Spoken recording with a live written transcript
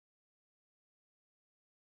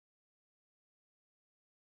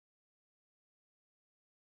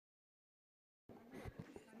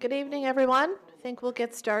Good evening, everyone. I think we'll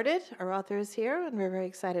get started. Our author is here, and we're very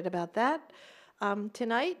excited about that.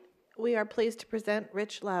 Tonight, we are pleased to present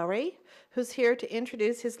Rich Lowry, who's here to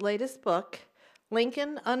introduce his latest book,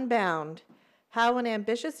 Lincoln Unbound: How an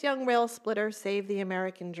Ambitious Young Rail Splitter Saved the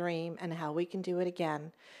American Dream and How We Can Do It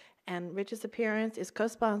Again. And Rich's appearance is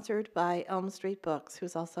co-sponsored by Elm Street Books,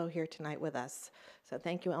 who's also here tonight with us. So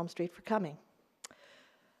thank you, Elm Street, for coming.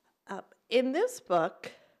 In this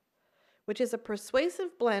book, which is a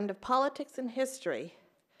persuasive blend of politics and history,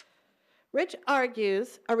 Rich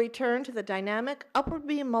argues a return to the dynamic,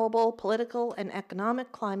 upwardly mobile political and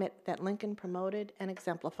economic climate that Lincoln promoted and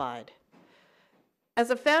exemplified.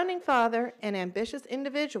 As a founding father and ambitious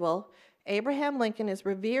individual, Abraham Lincoln is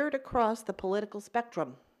revered across the political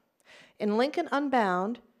spectrum. In Lincoln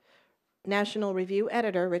Unbound, National Review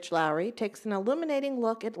editor Rich Lowry takes an illuminating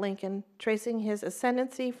look at Lincoln, tracing his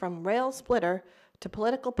ascendancy from rail splitter to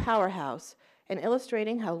political powerhouse and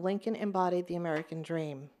illustrating how Lincoln embodied the American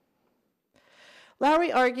dream.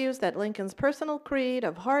 Lowry argues that Lincoln's personal creed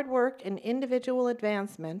of hard work and individual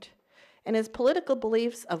advancement and his political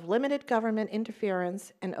beliefs of limited government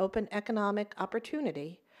interference and open economic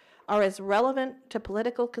opportunity are as relevant to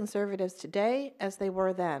political conservatives today as they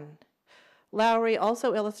were then. Lowry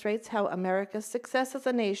also illustrates how America's success as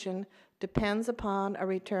a nation depends upon a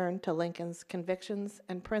return to Lincoln's convictions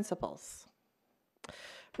and principles.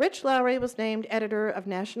 Rich Lowry was named editor of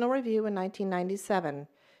National Review in 1997.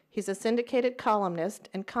 He's a syndicated columnist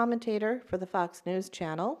and commentator for the Fox News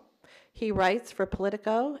Channel. He writes for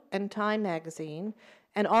Politico and Time magazine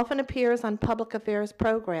and often appears on public affairs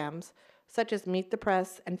programs such as Meet the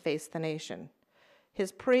Press and Face the Nation.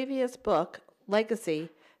 His previous book, Legacy: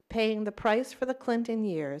 Paying the Price for the Clinton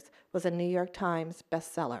Years, was a New York Times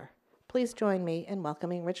bestseller. Please join me in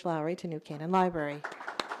welcoming Rich Lowry to New Canaan Library.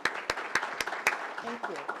 Thank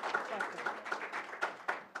you.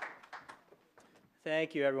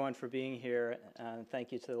 Thank you, everyone, for being here.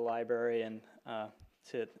 Thank you to the library and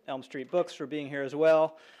to Elm Street Books for being here as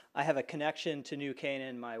well. I have a connection to New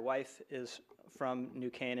Canaan. My wife is from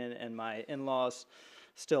New Canaan, and my in-laws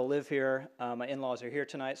still live here. My in-laws are here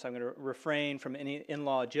tonight, so I'm going to refrain from any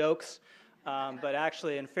in-law jokes. But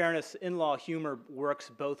actually, in fairness, in-law humor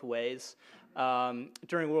works both ways.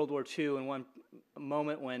 During World War II, in one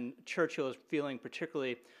moment when Churchill was feeling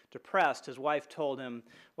particularly depressed, his wife told him,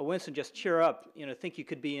 "Well, Winston, just cheer up. Think you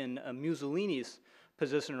could be in Mussolini's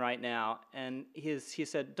position right now." And he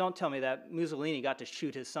said, "Don't tell me that. Mussolini got to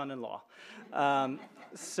shoot his son-in-law."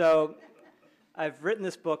 So I've written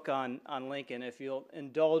this book on Lincoln. If you'll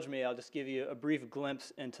indulge me, I'll just give you a brief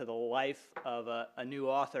glimpse into the life of a new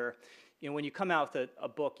author. When you come out with a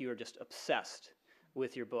book, you are just obsessed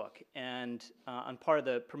with your book. And on part of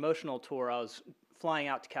the promotional tour, I was flying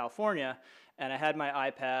out to California, and I had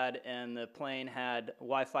my iPad, and the plane had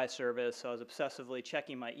Wi-Fi service, so I was obsessively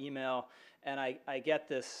checking my email, and I get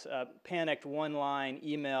this panicked one-line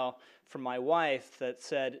email from my wife that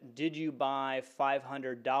said, "Did you buy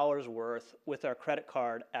 $500 worth with our credit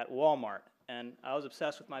card at Walmart?" And I was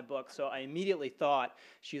obsessed with my book, so I immediately thought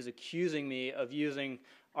she was accusing me of using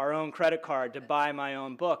our own credit card to buy my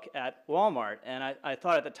own book at Walmart. And I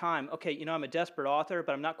thought at the time, okay, I'm a desperate author,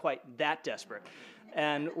 but I'm not quite that desperate.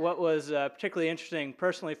 And what was particularly interesting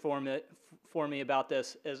personally for me about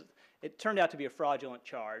this is it turned out to be a fraudulent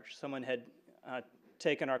charge. Someone had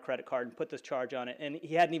taken our credit card and put this charge on it, and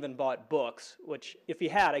he hadn't even bought books, which if he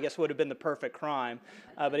had, I guess would have been the perfect crime,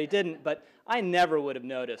 but he didn't. But I never would have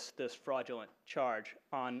noticed this fraudulent charge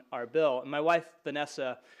on our bill. And my wife,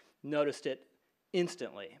 Vanessa, noticed it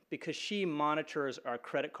instantly because she monitors our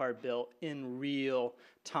credit card bill in real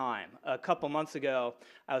time. A couple months ago,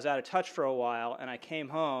 I was out of touch for a while, and I came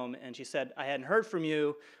home, and she said, "I hadn't heard from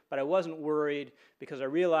you, but I wasn't worried because I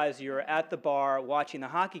realized you were at the bar watching the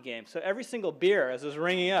hockey game." So every single beer, as it was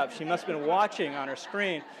ringing up, she must have been watching on her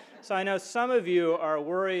screen. So I know some of you are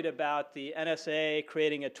worried about the NSA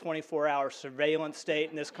creating a 24-hour surveillance state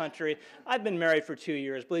in this country. I've been married for 2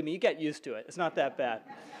 years. Believe me, you get used to it. It's not that bad.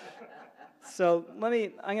 So I'm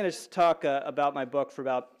going to just talk about my book for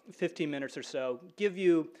about 15 minutes or so, give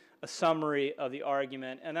you a summary of the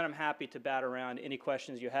argument, and then I'm happy to bat around any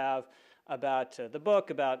questions you have about the book,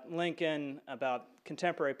 about Lincoln, about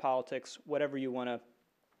contemporary politics, whatever you want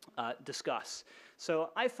to discuss.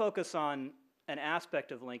 So I focus on an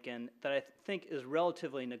aspect of Lincoln that I think is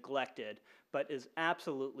relatively neglected, but is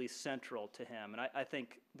absolutely central to him, and I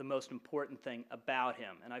think the most important thing about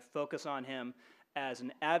him. And I focus on him as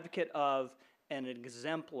an advocate of and an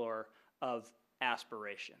exemplar of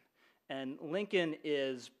aspiration. And Lincoln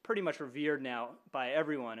is pretty much revered now by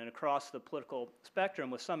everyone and across the political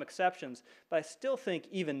spectrum, with some exceptions. But I still think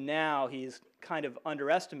even now he's kind of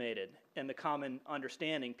underestimated in the common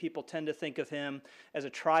understanding. People tend to think of him as a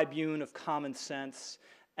tribune of common sense,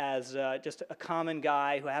 as just a common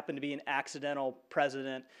guy who happened to be an accidental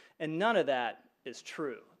president. And none of that is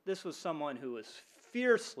true. This was someone who was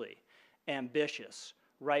fiercely ambitious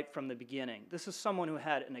right from the beginning. This is someone who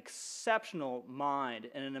had an exceptional mind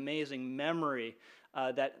and an amazing memory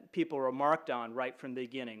that people remarked on right from the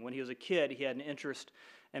beginning. When he was a kid, he had an interest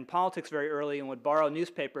in politics very early and would borrow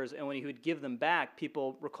newspapers, and when he would give them back,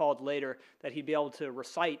 people recalled later that he'd be able to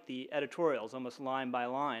recite the editorials almost line by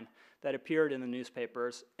line that appeared in the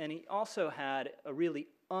newspapers. And he also had a really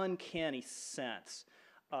uncanny sense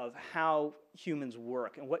of how humans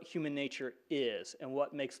work and what human nature is and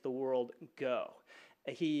what makes the world go.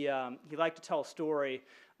 He liked to tell a story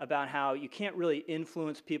about how you can't really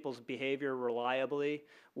influence people's behavior reliably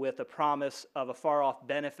with a promise of a far-off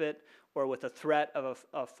benefit or with a threat of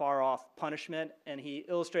a far-off punishment. And he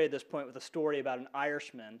illustrated this point with a story about an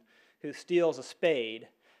Irishman who steals a spade,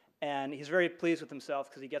 and he's very pleased with himself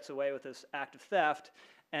because he gets away with this act of theft.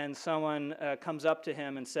 And someone comes up to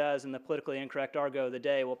him and says, in the politically incorrect argot of the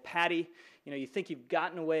day, well, Patty, you think you've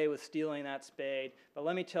gotten away with stealing that spade, but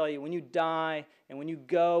let me tell you, when you die and when you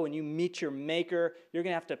go and you meet your maker, you're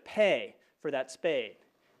going to have to pay for that spade.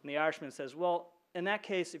 And the Irishman says, well, in that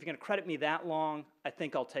case, if you're going to credit me that long, I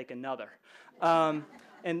think I'll take another.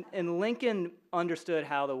 And Lincoln understood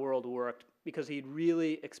how the world worked because he'd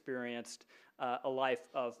really experienced a life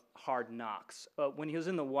of hard knocks. When he was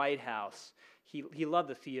in the White House, he loved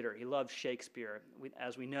the theater. He loved Shakespeare.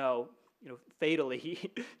 As we know, fatally,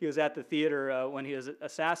 he was at the theater when he was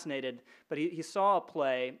assassinated. But he saw a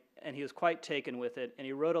play, and he was quite taken with it. And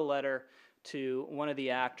he wrote a letter to one of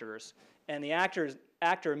the actors. And the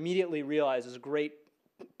actor immediately realizes great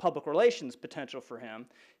public relations potential for him.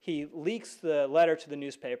 He leaks the letter to the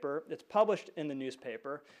newspaper. It's published in the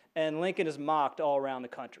newspaper. And Lincoln is mocked all around the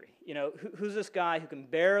country. Who's this guy who can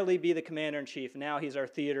barely be the commander-in-chief? Now he's our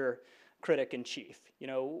theater critic-in-chief.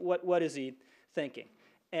 What is he thinking?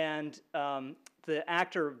 And the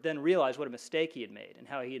actor then realized what a mistake he had made and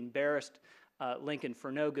how he embarrassed Lincoln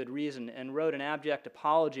for no good reason, and wrote an abject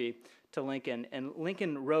apology to Lincoln. And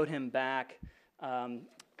Lincoln wrote him back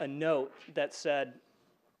a note that said,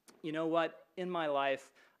 you know what, in my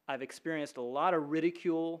life, I've experienced a lot of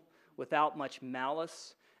ridicule without much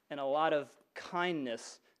malice, and a lot of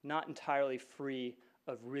kindness not entirely free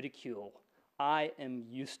of ridicule. I am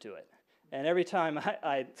used to it. And every time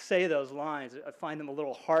I say those lines, I find them a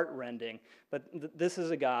little heart-rending. But this is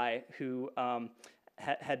a guy who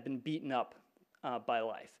had been beaten up by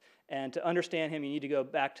life. And to understand him, you need to go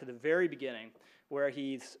back to the very beginning, where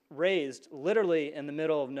he's raised literally in the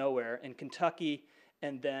middle of nowhere in Kentucky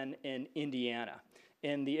and then in Indiana.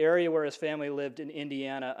 In the area where his family lived in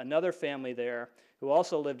Indiana, another family there who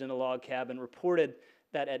also lived in a log cabin reported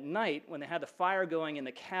that at night, when they had the fire going in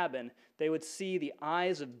the cabin, they would see the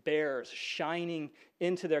eyes of bears shining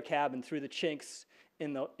into their cabin through the chinks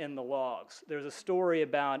in the logs. There's a story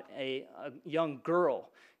about a young girl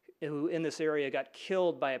who in this area got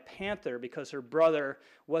killed by a panther because her brother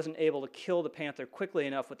wasn't able to kill the panther quickly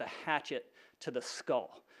enough with a hatchet to the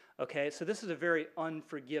skull. Okay, so this is a very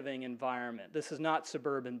unforgiving environment. This is not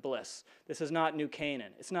suburban bliss. This is not New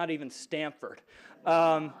Canaan. It's not even Stamford.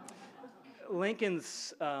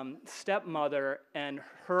 Lincoln's stepmother and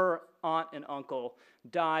her aunt and uncle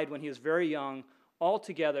died when he was very young,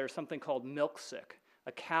 altogether something called milk sick.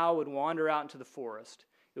 A cow would wander out into the forest.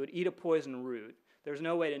 It would eat a poison root. There's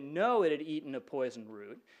no way to know it had eaten a poison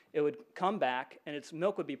root. It would come back, and its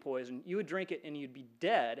milk would be poisoned. You would drink it, and you'd be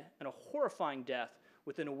dead, and a horrifying death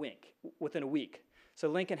within a week. So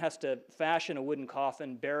Lincoln has to fashion a wooden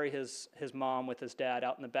coffin, bury his mom with his dad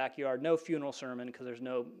out in the backyard. No funeral sermon because there's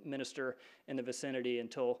no minister in the vicinity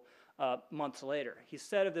until months later. He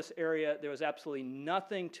said of this area, there was absolutely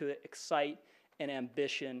nothing to excite an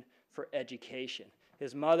ambition for education.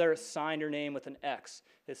 His mother signed her name with an X.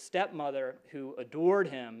 His stepmother, who adored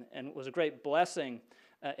him and was a great blessing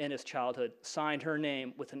in his childhood, signed her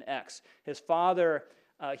name with an X. His father,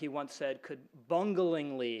 he once said, could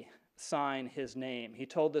bunglingly sign his name. He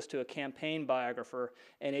told this to a campaign biographer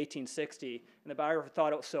in 1860, and the biographer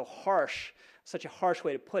thought it was so harsh, such a harsh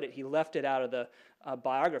way to put it, he left it out of the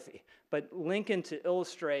biography. But Lincoln, to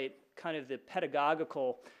illustrate kind of the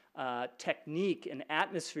pedagogical technique and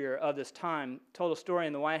atmosphere of this time, told a story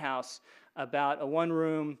in the White House about a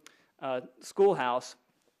one-room schoolhouse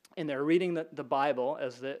and they're reading the Bible,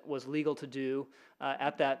 as it was legal to do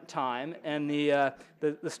at that time, and the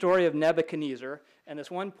story of Nebuchadnezzar, and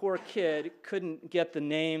this one poor kid couldn't get the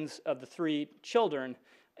names of the three children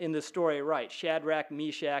in the story right, Shadrach,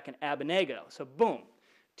 Meshach, and Abednego. So boom,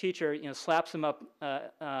 teacher slaps him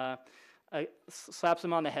slaps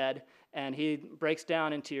him on the head, and he breaks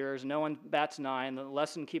down in tears. No one bats an eye, and the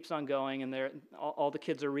lesson keeps on going, and all the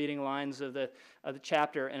kids are reading lines of the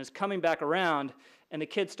chapter, and it's coming back around, and the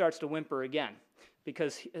kid starts to whimper again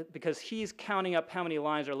because he's counting up how many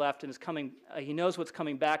lines are left, and he knows what's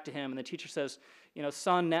coming back to him, and the teacher says,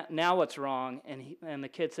 son, now what's wrong? And the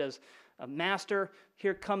kid says, Master,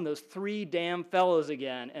 here come those three damn fellows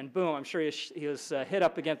again. And boom, I'm sure he was hit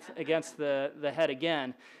up against the head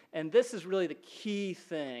again. And this is really the key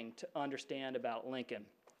thing to understand about Lincoln.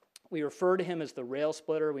 We refer to him as the rail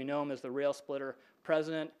splitter. We know him as the rail splitter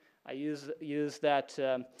president. I use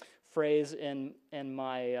that phrase in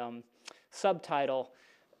my subtitle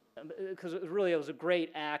because it was a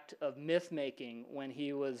great act of myth-making when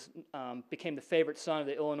he became the favorite son of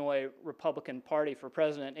the Illinois Republican Party for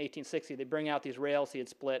president in 1860. They bring out these rails he had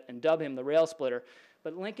split and dub him the rail splitter.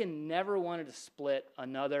 But Lincoln never wanted to split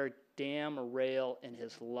another damn rail in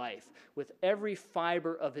his life. With every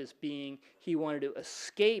fiber of his being, he wanted to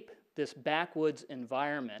escape this backwoods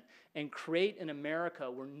environment and create an America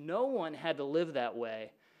where no one had to live that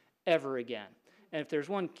way ever again. And if there's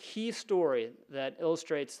one key story that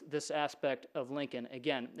illustrates this aspect of Lincoln,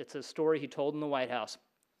 again, it's a story he told in the White House.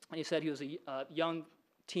 And he said he was a young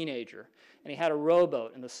teenager, and he had a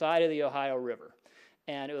rowboat in the side of the Ohio River.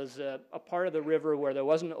 And it was a part of the river where there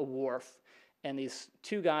wasn't a wharf, and these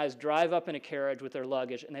two guys drive up in a carriage with their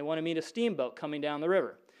luggage, and they want to meet a steamboat coming down the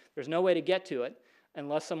river. There's no way to get to it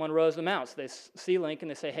unless someone rows them out. So they see Lincoln,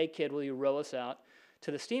 they say, hey, kid, will you row us out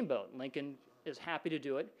to the steamboat? Lincoln is happy to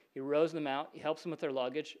do it. He rows them out. He helps them with their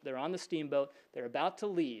luggage. They're on the steamboat. They're about to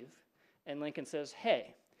leave. And Lincoln says,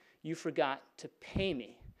 hey, you forgot to pay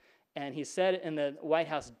me. And he said in the White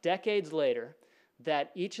House decades later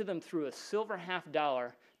that each of them threw a silver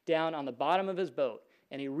 $50 down on the bottom of his boat.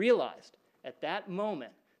 And he realized at that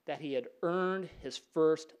moment that he had earned his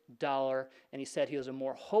first dollar. And he said he was a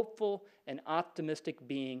more hopeful and optimistic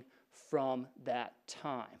being from that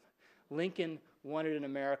time. Lincoln wanted an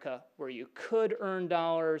America where you could earn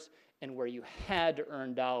dollars and where you had to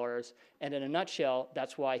earn dollars. And in a nutshell,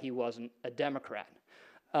 that's why he wasn't a Democrat.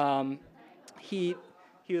 He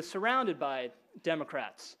was surrounded by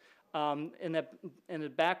Democrats. In the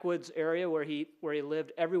backwoods area where he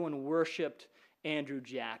lived, everyone worshipped Andrew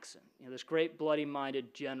Jackson, this great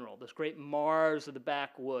bloody-minded general, this great Mars of the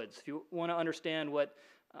backwoods. If you want to understand what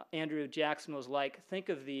Andrew Jackson was like, think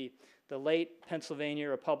of the late Pennsylvania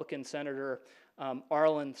Republican Senator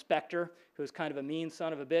Arlen Specter, who was kind of a mean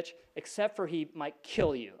son of a bitch, except for he might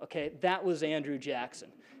kill you, okay? That was Andrew Jackson.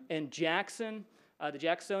 And Jackson, the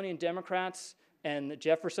Jacksonian Democrats and the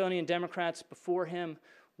Jeffersonian Democrats before him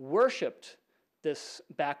worshipped this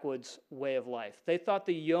backwoods way of life. They thought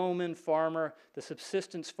the yeoman farmer, the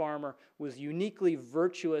subsistence farmer, was uniquely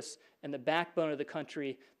virtuous and the backbone of the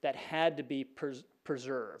country that had to be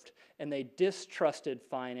preserved. And they distrusted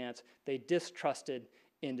finance. They distrusted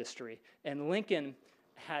industry. And Lincoln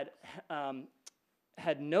had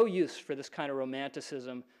no use for this kind of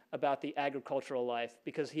romanticism about the agricultural life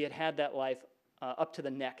because he had that life up to the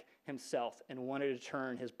neck himself and wanted to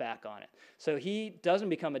turn his back on it. So he doesn't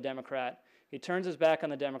become a Democrat. He turns his back on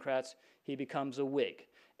the Democrats. He becomes a Whig.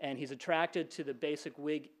 And he's attracted to the basic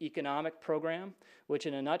Whig economic program, which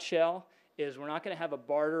in a nutshell is we're not going to have a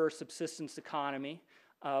barter or subsistence economy.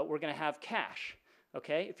 We're going to have cash.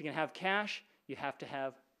 Okay? If you can have cash, you have to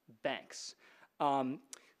have banks.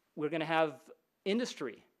 We're going to have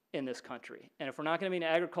industry in this country. And if we're not going to be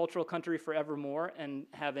an agricultural country forevermore and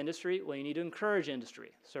have industry, well, you need to encourage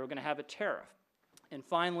industry. So we're going to have a tariff. And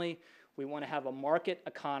finally, we want to have a market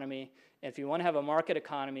economy. And if you want to have a market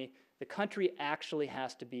economy, the country actually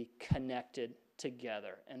has to be connected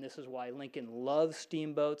together. And this is why Lincoln loves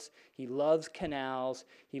steamboats, he loves canals,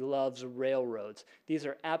 he loves railroads. These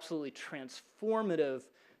are absolutely transformative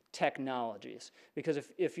technologies. Because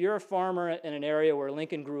if you're a farmer in an area where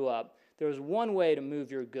Lincoln grew up, there was one way to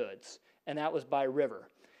move your goods, and that was by river.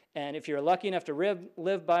 And if you're lucky enough to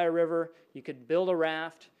live by a river, you could build a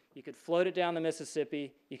raft, you could float it down the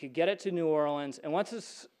Mississippi, you could get it to New Orleans, and once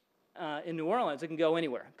it's in New Orleans, it can go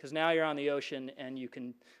anywhere, because now you're on the ocean and you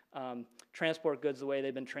can transport goods the way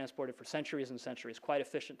they've been transported for centuries and centuries, quite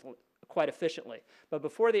efficiently. But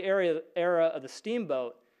before the era of the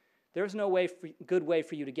steamboat, there's no good way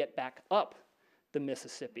for you to get back up the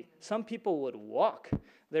Mississippi. Some people would walk.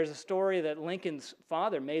 There's a story that Lincoln's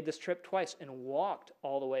father made this trip twice and walked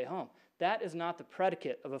all the way home. That is not the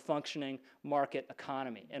predicate of a functioning market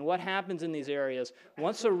economy. And what happens in these areas,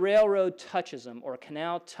 once a railroad touches them or a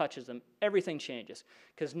canal touches them, everything changes.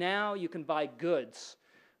 Because now you can buy goods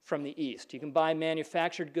from the east. You can buy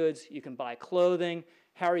manufactured goods. You can buy clothing.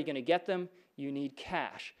 How are you going to get them? You need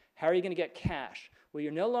cash. How are you going to get cash? Well,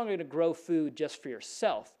 you're no longer going to grow food just for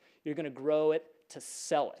yourself. You're going to grow it to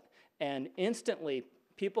sell it. And instantly,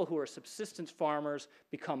 people who are subsistence farmers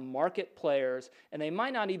become market players, and they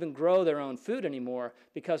might not even grow their own food anymore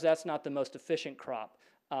because that's not the most efficient crop,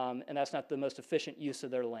 and that's not the most efficient use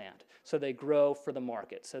of their land. So they grow for the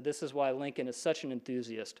market. So this is why Lincoln is such an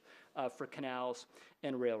enthusiast for canals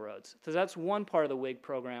and railroads. So that's one part of the Whig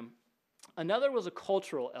program. Another was a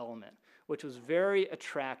cultural element, which was very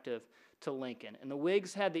attractive to Lincoln. And the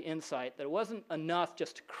Whigs had the insight that it wasn't enough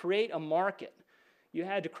just to create a market. You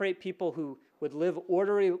had to create people who would live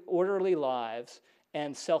orderly lives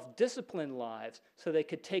and self-disciplined lives so they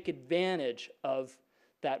could take advantage of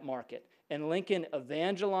that market. And Lincoln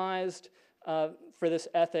evangelized for this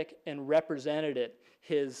ethic and represented it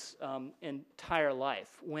his entire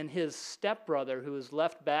life. When his stepbrother, who was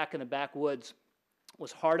left back in the backwoods,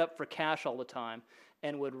 was hard up for cash all the time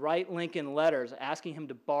and would write Lincoln letters asking him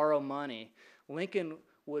to borrow money, Lincoln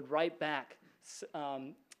would write back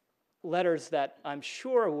letters that I'm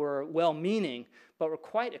sure were well-meaning, but were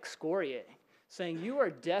quite excoriating, saying, "You are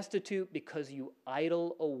destitute because you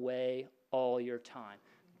idle away all your time.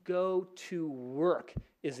 Go to work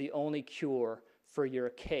is the only cure for your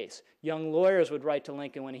case." Young lawyers would write to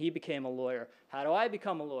Lincoln when he became a lawyer, "How do I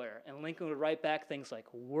become a lawyer?" And Lincoln would write back things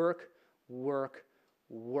like, "Work, work,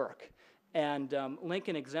 work." And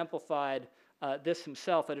Lincoln exemplified this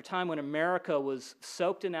himself at a time when America was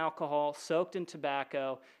soaked in alcohol, soaked in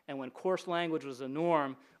tobacco, and when coarse language was the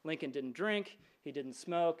norm. Lincoln didn't drink, he didn't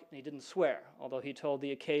smoke, and he didn't swear, although he told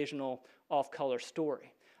the occasional off-color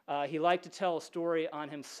story. He liked to tell a story on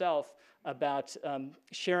himself about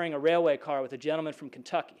sharing a railway car with a gentleman from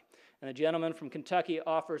Kentucky. And the gentleman from Kentucky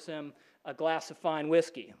offers him a glass of fine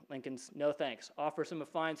whiskey. Lincoln's no thanks. Offers him a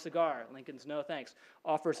fine cigar. Lincoln's no thanks.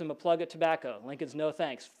 Offers him a plug of tobacco. Lincoln's no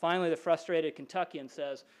thanks. Finally, the frustrated Kentuckian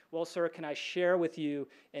says, "Well, sir, can I share with you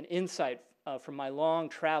an insight from my long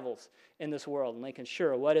travels in this world?" And Lincoln,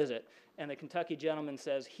 "Sure, what is it?" And the Kentucky gentleman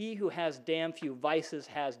says, "He who has damn few vices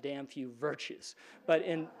has damn few virtues." But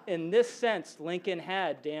in this sense, Lincoln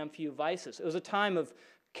had damn few vices. It was a time of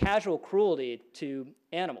casual cruelty to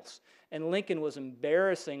animals, and Lincoln was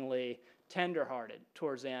embarrassingly tenderhearted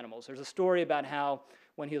towards animals. There's a story about how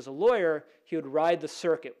when he was a lawyer, he would ride the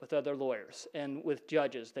circuit with other lawyers and with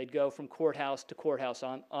judges. They'd go from courthouse to courthouse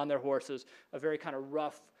on their horses, a very kind of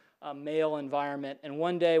rough male environment. And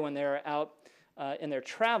one day when they were out in their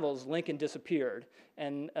travels, Lincoln disappeared,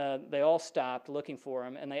 and they all stopped looking for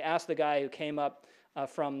him, and they asked the guy who came up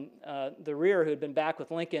from the rear, who had been back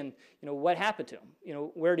with Lincoln, what happened to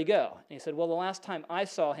him? Where'd he go? And he said, "Well, the last time I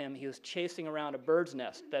saw him, he was chasing around a bird's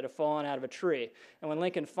nest that had fallen out of a tree." And when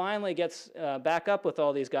Lincoln finally gets back up with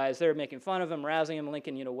all these guys, they're making fun of him, razzing him.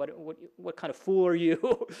 Lincoln, what kind of fool are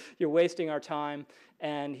you? You're wasting our time.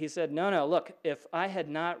 And he said, no, look, if I had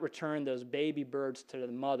not returned those baby birds to the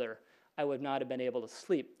mother, I would not have been able to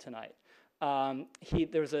sleep tonight.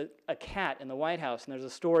 There was a cat in the White House, and there's a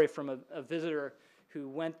story from a visitor who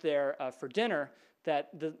went there for dinner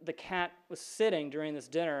that the cat was sitting during this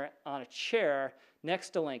dinner on a chair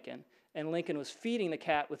next to Lincoln, and Lincoln was feeding the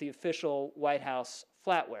cat with the official White House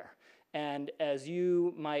flatware. And as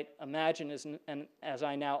you might imagine, and as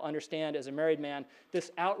I now understand as a married man,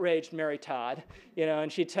 this outraged Mary Todd,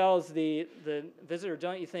 and she tells the visitor,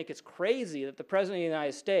 "Don't you think it's crazy that the President of the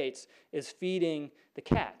United States is feeding the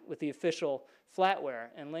cat with the official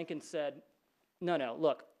flatware?" And Lincoln said, no,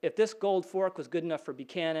 look, if this gold fork was good enough for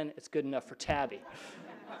Buchanan, it's good enough for Tabby.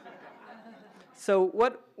 So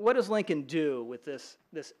what does Lincoln do with this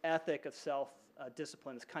ethic of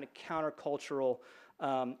self-discipline, this kind of countercultural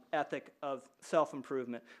ethic of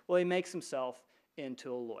self-improvement? Well, he makes himself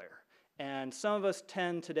into a lawyer. And some of us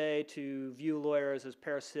tend today to view lawyers as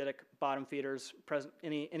parasitic bottom feeders,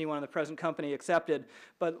 anyone in the present company accepted.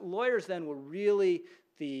 But lawyers then were really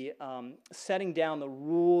the setting down the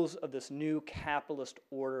rules of this new capitalist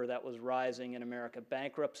order that was rising in America,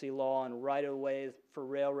 bankruptcy law and right-of-way for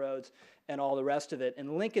railroads and all the rest of it.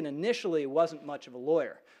 And Lincoln initially wasn't much of a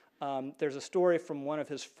lawyer. There's a story from one of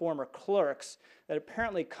his former clerks that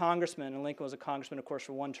apparently congressmen, and Lincoln was a congressman, of course,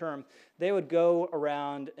 for one term, they would go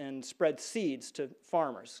around and spread seeds to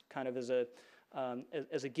farmers, kind of as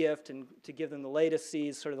a gift and to give them the latest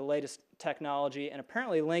seeds, sort of the latest technology. And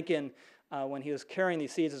apparently Lincoln when he was carrying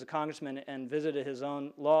these seeds as a congressman and visited his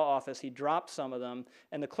own law office, he dropped some of them,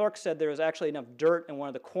 and the clerk said there was actually enough dirt in one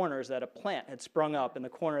of the corners that a plant had sprung up in the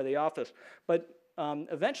corner of the office. But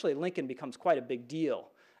eventually Lincoln becomes quite a big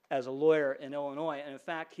deal as a lawyer in Illinois, and in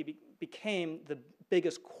fact he became the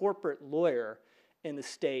biggest corporate lawyer in the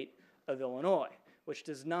state of Illinois, which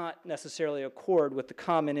does not necessarily accord with the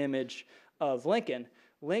common image of Lincoln.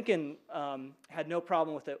 Lincoln had no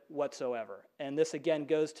problem with it whatsoever, and this again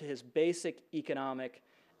goes to his basic economic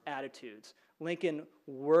attitudes. Lincoln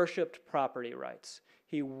worshipped property rights.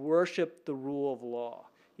 He worshipped the rule of law.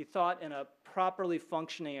 He thought in a properly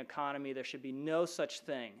functioning economy there should be no such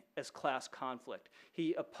thing as class conflict.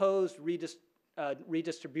 He opposed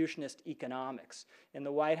redistributionist economics. In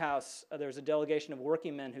the White House, there was a delegation of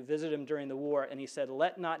working men who visited him during the war, and he said,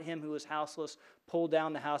 "Let not him who is houseless pull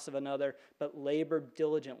down the house of another, but labor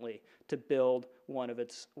diligently to build one of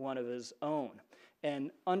his own."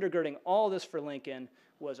 And undergirding all this for Lincoln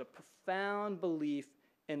was a profound belief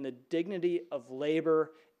in the dignity of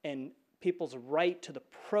labor and people's right to the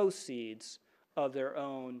proceeds of their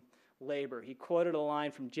own labor. He quoted a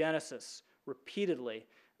line from Genesis repeatedly,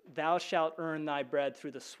 "Thou shalt earn thy bread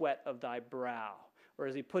through the sweat of thy brow." Or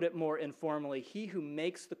as he put it more informally, he who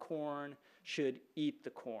makes the corn should eat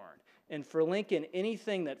the corn. And for Lincoln,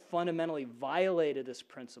 anything that fundamentally violated this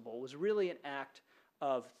principle was really an act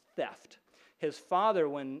of theft. His father,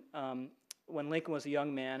 when Lincoln was a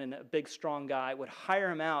young man and a big, strong guy, would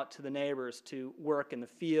hire him out to the neighbors to work in the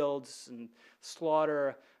fields and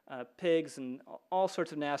slaughter pigs and all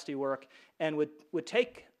sorts of nasty work, and would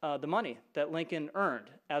take the money that Lincoln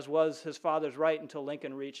earned, as was his father's right until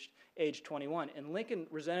Lincoln reached age 21. And Lincoln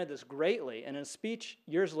resented this greatly, and in a speech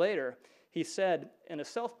years later, he said, in a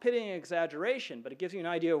self-pitying exaggeration, but it gives you an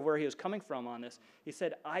idea of where he was coming from on this, he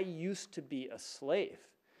said, "I used to be a slave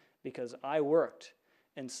because I worked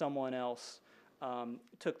and someone else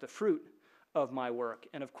took the fruit of my work."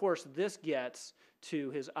 And of course, this gets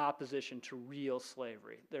to his opposition to real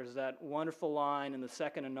slavery. There's that wonderful line in the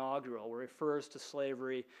second inaugural where he refers to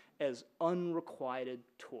slavery as unrequited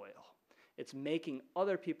toil. It's making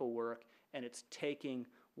other people work, and it's taking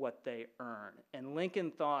what they earn. And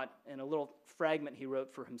Lincoln thought, in a little fragment he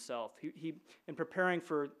wrote for himself, he in preparing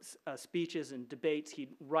for speeches and debates,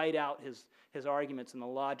 he'd write out his arguments and the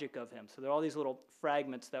logic of him. So there are all these little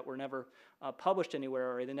fragments that were never published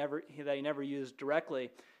anywhere, or that he never used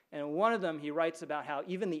directly. And in one of them, he writes about how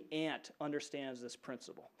even the ant understands this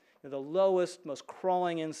principle. The lowest, most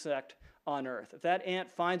crawling insect on earth. If that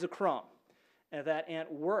ant finds a crumb, and if that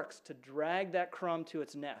ant works to drag that crumb to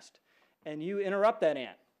its nest, and you interrupt that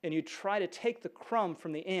ant, and you try to take the crumb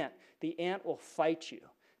from the ant will fight you,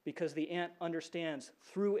 because the ant understands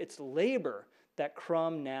through its labor that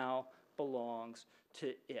crumb now belongs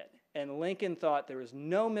to it. And Lincoln thought there was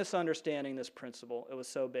no misunderstanding this principle, it was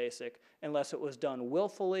so basic, unless it was done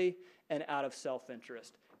willfully and out of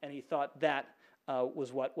self-interest. And he thought that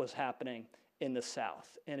was what was happening in the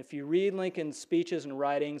South. And if you read Lincoln's speeches and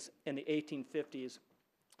writings in the 1850s,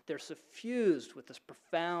 they're suffused with this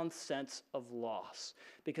profound sense of loss,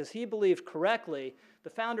 because he believed correctly the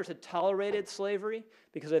founders had tolerated slavery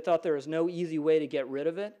because they thought there was no easy way to get rid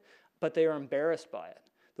of it, but they are embarrassed by it.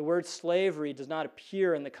 The word slavery does not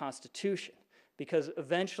appear in the Constitution because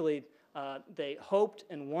eventually they hoped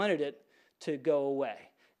and wanted it to go away.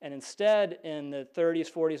 And instead, in the 30s,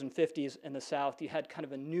 40s, and 50s in the South, you had kind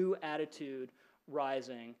of a new attitude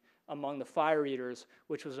rising among the fire eaters,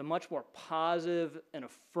 which was a much more positive and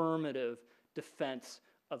affirmative defense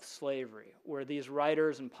of slavery, where these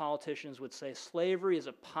writers and politicians would say slavery is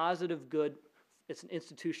a positive good. It's an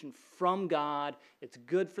institution from God. It's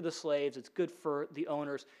good for the slaves. It's good for the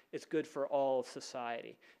owners. It's good for all of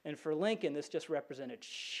society. And for Lincoln, this just represented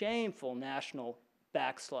shameful national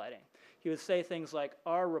backsliding. He would say things like,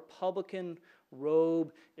 "Our Republican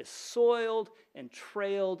robe is soiled and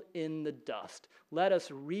trailed in the dust. Let us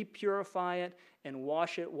repurify it and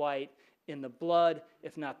wash it white in the blood,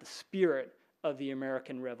 if not the spirit, of the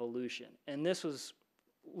American Revolution." And this was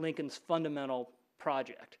Lincoln's fundamental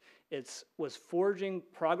project. It was forging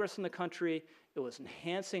progress in the country, it was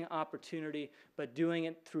enhancing opportunity, but doing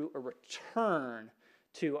it through a return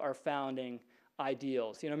to our founding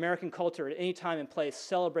ideals. American culture at any time and place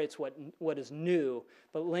celebrates what is new,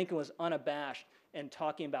 but Lincoln was unabashed in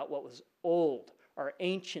talking about what was old, our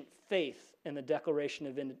ancient faith in the Declaration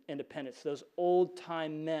of Independence, those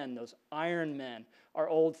old-time men, those iron men, our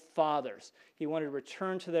old fathers. He wanted to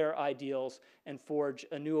return to their ideals and forge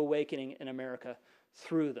a new awakening in America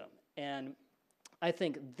through them. And I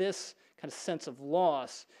think this kind of sense of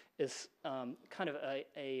loss is kind of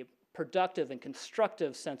a productive and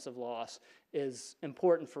constructive sense of loss is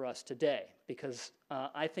important for us today, because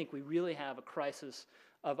I think we really have a crisis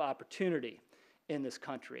of opportunity in this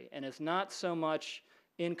country. And it's not so much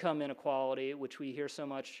income inequality, which we hear so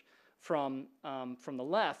much from the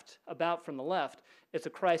left, it's a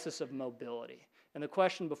crisis of mobility. And the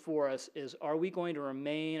question before us is, are we going to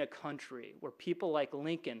remain a country where people like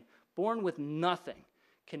Lincoln, born with nothing,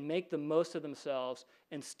 can make the most of themselves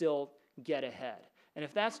and still get ahead? And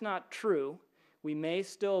if that's not true, we may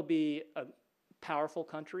still be a powerful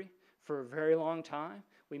country for a very long time.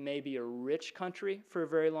 We may be a rich country for a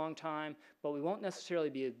very long time, but we won't necessarily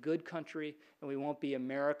be a good country, and we won't be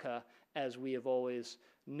America as we have always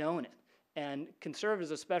known it. And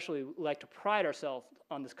conservatives especially like to pride ourselves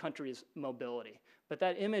on this country's mobility. But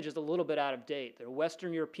that image is a little bit out of date. There are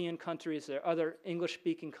Western European countries, there are other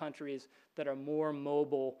English-speaking countries that are more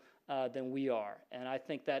mobile than we are. And I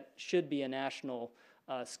think that should be a national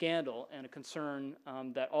scandal and a concern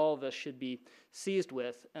that all of us should be seized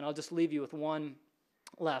with. And I'll just leave you with one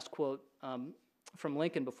last quote from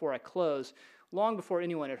Lincoln before I close. Long before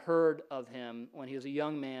anyone had heard of him, when he was a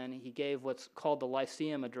young man, he gave what's called the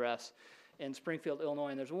Lyceum Address in Springfield, Illinois.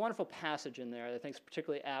 And there's a wonderful passage in there that I think is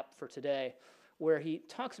particularly apt for today, where he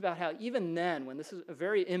talks about how even then, when this is a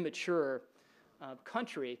very immature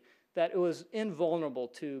country, that it was invulnerable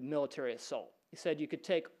to military assault. He said you could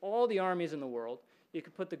take all the armies in the world, you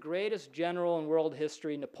could put the greatest general in world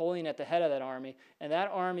history, Napoleon, at the head of that army, and that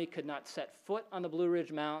army could not set foot on the Blue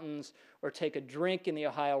Ridge Mountains or take a drink in the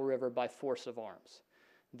Ohio River by force of arms.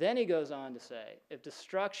 Then he goes on to say, if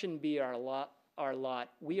destruction be our lot,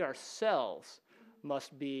 we ourselves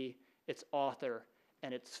must be its author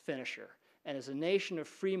and its finisher. And as a nation of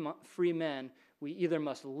free men, we either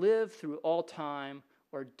must live through all time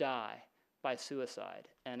or die by suicide.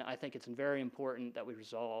 And I think it's very important that we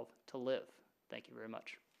resolve to live. Thank you very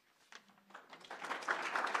much.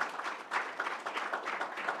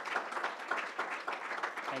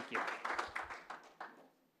 Thank you.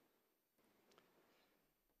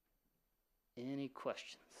 Any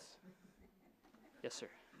questions? Yes, sir.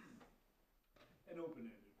 An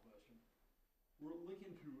open-ended question. Were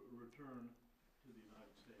Lincoln to return to the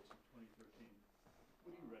United States in 2013,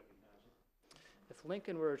 would he recognize it? If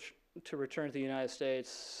Lincoln were to return to the United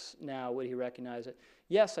States now, would he recognize it?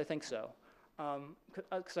 Yes, I think so.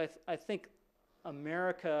 Because I think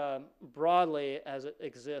America broadly as it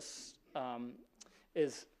exists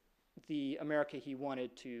is the America he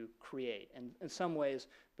wanted to create, and in some ways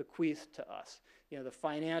bequeathed to us. You know, the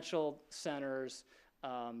financial centers,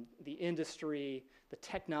 the industry, the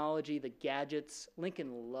technology, the gadgets.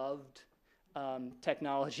 Lincoln loved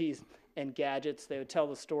technologies and gadgets. They would tell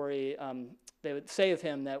the story, they would say of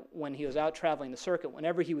him that when he was out traveling the circuit,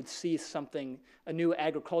 whenever he would see something, a new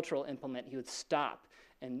agricultural implement, he would stop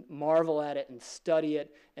and marvel at it and study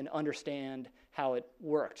it and understand how it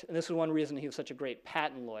worked. And this is one reason he was such a great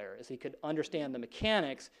patent lawyer, is he could understand the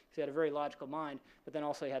mechanics, because he had a very logical mind, but then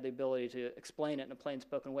also he had the ability to explain it in a plain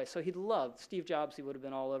spoken way. So he loved Steve Jobs. He would have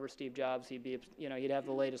been all over Steve Jobs. He'd be, you know, he'd have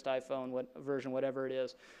the latest iPhone version, whatever it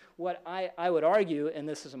is. What I would argue, and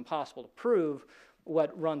this is impossible to prove,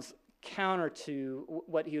 what runs counter to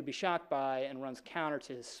what he would be shocked by and runs counter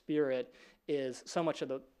to his spirit is so much of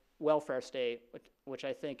the welfare state, which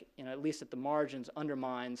I think, you know, at least at the margins,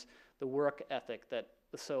 undermines the work ethic that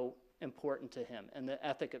is so important to him, and the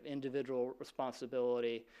ethic of individual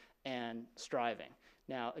responsibility and striving.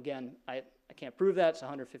 Now, again, I can't prove that. It's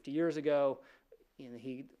 150 years ago. You know,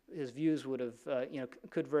 his views would have, you know,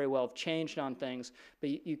 could very well have changed on things,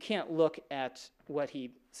 but you can't look at what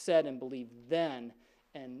he said and believed then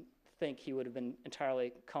and think he would have been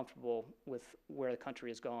entirely comfortable with where the country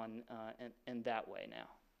has gone in that way now.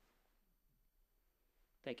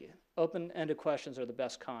 Thank you. Open-ended questions are the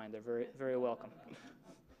best kind. They're very, very welcome.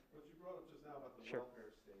 What you brought up just now about the Sure.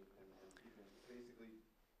 welfare state and people basically,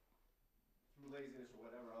 through laziness or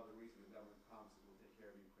whatever other reason, the government promises will take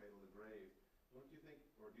care of you cradle to grave. Don't you think,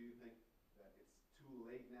 or do you think that it's too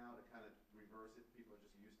late now to kind of reverse it? People are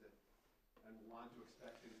just used to and want to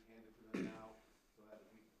expect things handed to them now, so that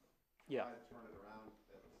if we try to turn it around,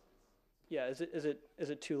 that Yeah, is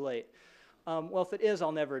it too late? Well, if it is,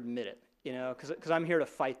 I'll never admit it. You know, because I'm here to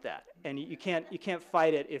fight that, and you can't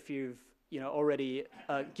fight it if you've, you know, already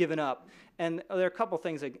given up. And there are a couple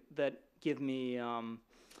things that give me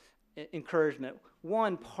encouragement.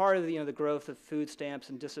 One, part of the growth of food stamps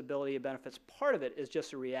and disability benefits, part of it is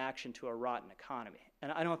just a reaction to a rotten economy.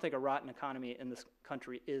 And I don't think a rotten economy in this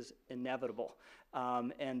country is inevitable.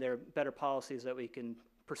 And there are better policies that we can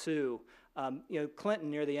pursue. You know,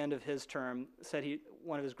 Clinton, near the end of his term, said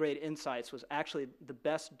one of his great insights was actually the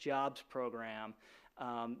best jobs program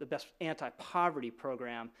the best anti-poverty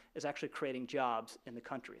program is actually creating jobs in the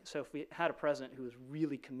country. So if we had a president who was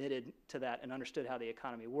really committed to that and understood how the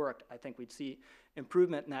economy worked, I think we'd see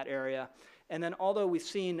improvement in that area. And then although we've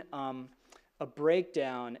seen a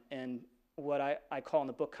breakdown in what I call in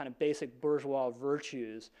the book kind of basic bourgeois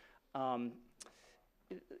virtues,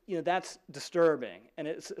 that's disturbing. And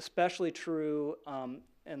it's especially true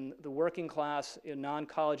in the working class,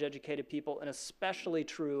 non-college educated people, and especially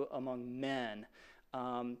true among men.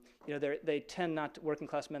 They tend not to, working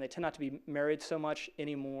class men, they tend not to be married so much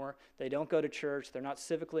anymore. They don't go to church, they're not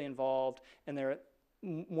civically involved, and they're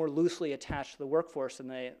more loosely attached to the workforce than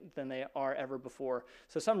they are ever before.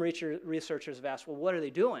 So some researchers have asked, well, what are they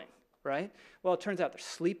doing, right? Well, it turns out they're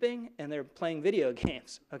sleeping and they're playing video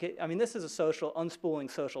games, okay? I mean, this is a unspooling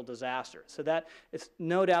social disaster. So that, it's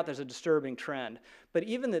no doubt there's a disturbing trend. But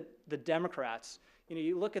even the Democrats,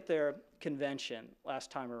 you look at their convention last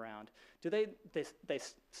time around, do they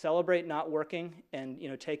celebrate not working and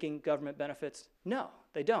taking government benefits? No,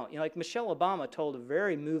 they don't. Like Michelle Obama told a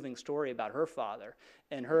very moving story about her father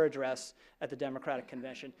in her address at the Democratic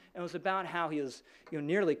convention, and it was about how he was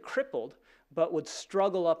nearly crippled, but would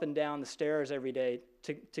struggle up and down the stairs every day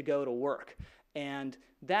to go to work. And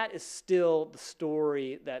that is still the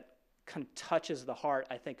story that kind of touches the heart,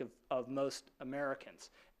 I think, of most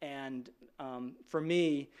Americans. And for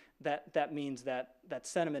me, that means that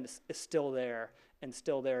sentiment is still there and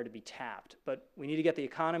still there to be tapped. But we need to get the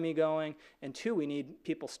economy going, and two, we need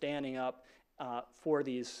people standing up for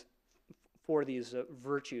these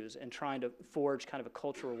virtues and trying to forge kind of a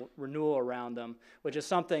cultural renewal around them, which is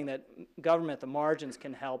something that government at the margins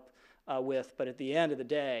can help with, but at the end of the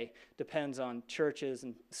day depends on churches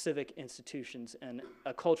and civic institutions and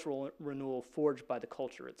a cultural renewal forged by the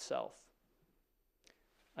culture itself.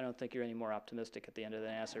 I don't think you're any more optimistic at the end of the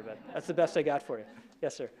answer, but that's the best I got for you.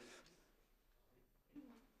 Yes, sir.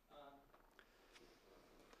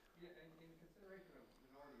 Yeah, in consideration of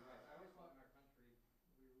minority rights, I always thought in our country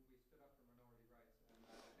we stood up for minority rights, and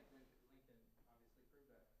I think Lincoln obviously proved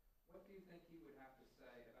that. What do you think he would have to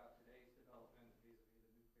say about today's development vis-a-vis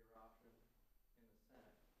the nuclear option in the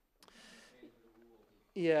Senate? Change of the rules.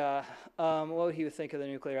 Yeah, what would he think of the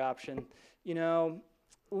nuclear option?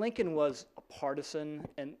 Lincoln was a partisan,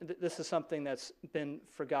 and this is something that's been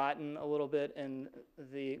forgotten a little bit in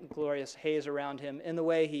the glorious haze around him, in the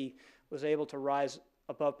way he was able to rise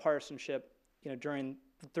above partisanship, during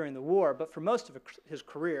the war. But for most of his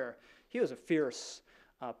career, he was a fierce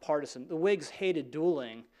partisan. The Whigs hated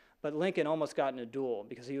dueling, but Lincoln almost got in a duel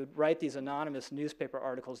because he would write these anonymous newspaper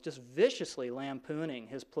articles just viciously lampooning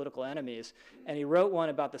his political enemies. And he wrote one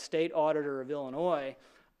about the state auditor of Illinois,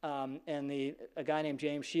 and a guy named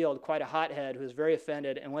James Shield, quite a hothead, who was very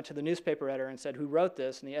offended and went to the newspaper editor and said, who wrote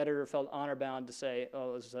this? And the editor felt honor bound to say, oh,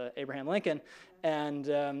 it was Abraham Lincoln. And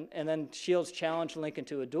then Shields challenged Lincoln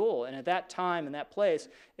to a duel. And at that time and that place,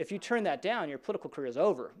 if you turn that down, your political career is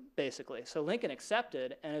over, basically. So Lincoln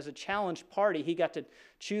accepted, and as a challenged party, he got to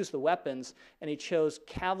choose the weapons, and he chose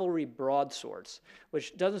cavalry broadswords,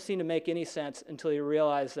 which doesn't seem to make any sense until you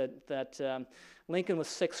realize that Lincoln was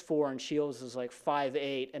 6'4", and Shields was like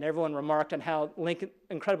 5'8", and everyone remarked on how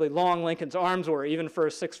incredibly long Lincoln's arms were, even for a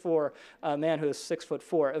 6'4" man who was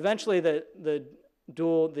 6'4". Eventually, the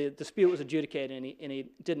dispute was adjudicated, and he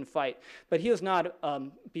didn't fight. But he was not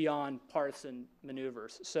beyond partisan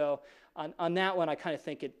maneuvers. So on that one, I kind of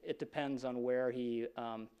think it depends on where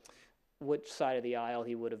which side of the aisle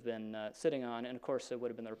he would have been sitting on, and of course it would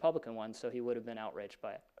have been the Republican one, so he would have been outraged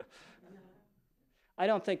by it. I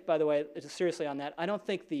don't think, by the way, seriously on that, I don't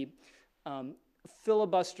think the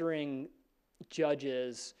filibustering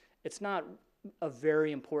judges, it's not a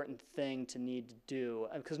very important thing to need to do,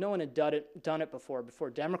 because no one had done it before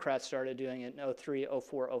Democrats started doing it in 03,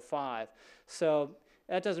 04, 05. So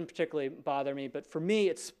that doesn't particularly bother me, but for me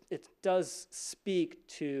it does speak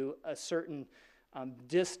to a certain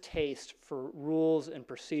distaste for rules and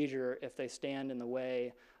procedure if they stand in the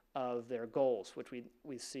way of their goals, which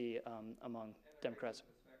we see among Democrats.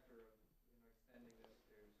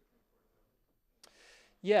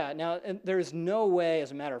 Yeah, now, and there's no way,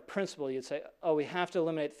 as a matter of principle, you'd say, oh, we have to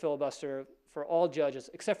eliminate the filibuster for all judges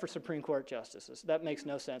except for Supreme Court justices. That makes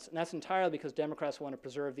no sense. And that's entirely because Democrats want to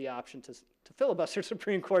preserve the option to filibuster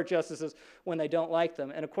Supreme Court justices when they don't like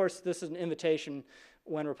them. And of course, this is an invitation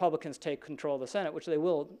when Republicans take control of the Senate, which they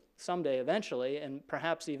will someday eventually, and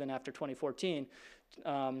perhaps even after 2014,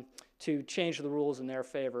 to change the rules in their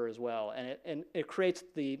favor as well. And it creates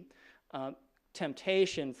the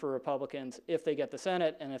temptation for Republicans, if they get the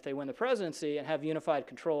Senate and if they win the presidency and have unified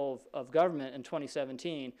control of government in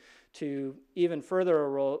 2017, to even further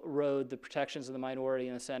erode the protections of the minority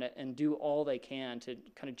in the Senate and do all they can to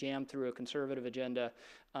kind of jam through a conservative agenda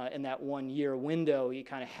in that 1 year window you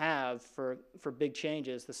kind of have for big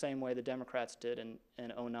changes, the same way the Democrats did in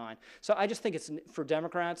 '09. So I just think it's, for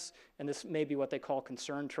Democrats, and this may be what they call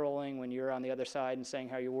concern trolling, when you're on the other side and saying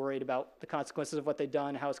how you're worried about the consequences of what they've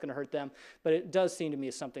done, how it's going to hurt them, but it does seem to me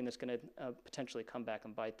as something that's going to potentially come back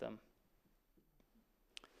and bite them.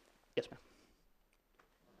 Yes, ma'am.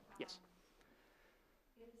 Yes.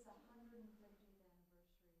 It is the 150th anniversary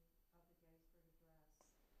of the Gettysburg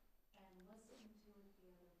Address, and listening to it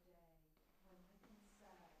the other day, when Lincoln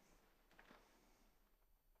says,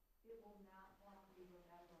 it will not long be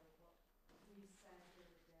remembered what we said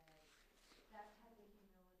here today, that type of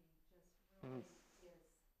humility just really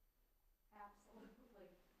is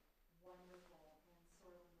absolutely wonderful and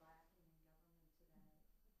sorely lacking in government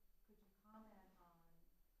today. Could you comment on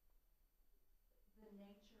the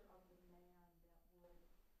nature of the man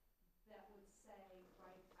that would say,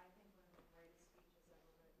 right, I think one of the greatest speeches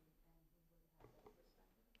ever written, and he would have that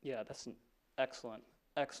perspective? Yeah, that's an excellent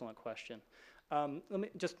question. Let me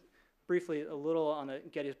just briefly, a little on the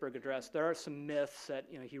Gettysburg Address. There are some myths that,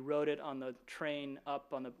 he wrote it on the train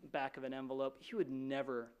up on the back of an envelope. He would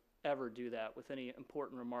never, ever do that with any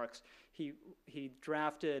important remarks. He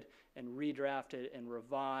drafted and redrafted and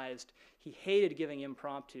revised. He hated giving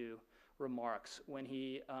impromptu remarks when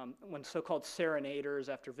when so-called serenaders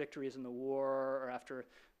after victories in the war or after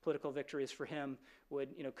political victories for him would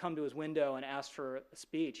come to his window and ask for a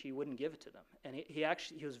speech. He wouldn't give it to them, and he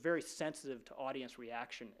was very sensitive to audience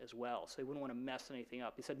reaction as well, so he wouldn't want to mess anything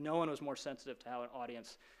up. He said no one was more sensitive to how an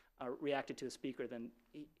audience reacted to a speaker than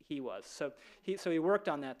he was. So he worked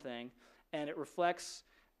on that thing, and it reflects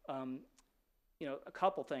a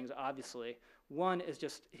couple things. Obviously, one is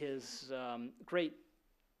just his great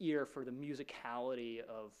ear for the musicality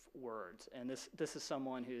of words, and this is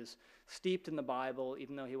someone who's steeped in the Bible,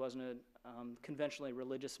 even though he wasn't a conventionally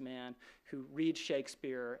religious man, who reads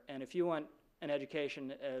Shakespeare. And if you want an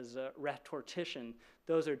education as a rhetorician,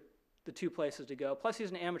 those are the two places to go. Plus,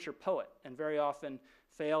 he's an amateur poet, and very often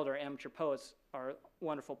failed or amateur poets are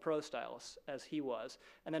wonderful prose stylists, as he was.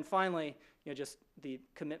 And then finally, just the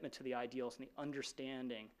commitment to the ideals and the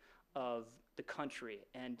understanding of the country.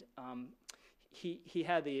 And he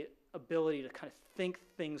had the ability to kind of think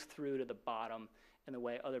things through to the bottom in the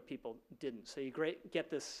way other people didn't. So you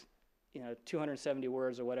get this, 270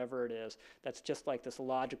 words or whatever it is, that's just like this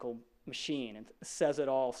logical machine and says it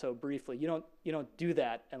all so briefly. You don't do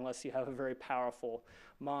that unless you have a very powerful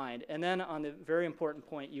mind. And then on the very important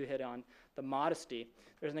point you hit on, the modesty,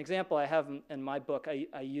 there's an example I have in my book.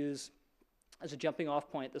 I use as a jumping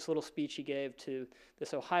off point this little speech he gave to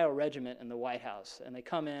this Ohio regiment in the White House. And they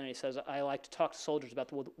come in and he says, I like to talk to soldiers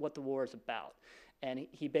about what the war is about. And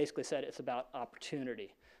he basically said it's about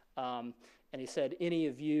opportunity. And he said, any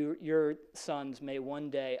of your sons may one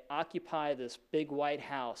day occupy this big White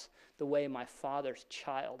House the way my father's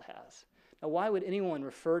child has. Now, why would anyone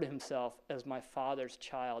refer to himself as my father's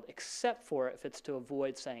child, except for if it's to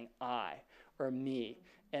avoid saying I or me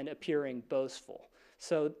and appearing boastful?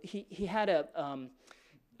 So he had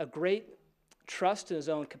a great trust in his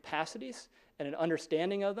own capacities and an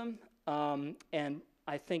understanding of them, and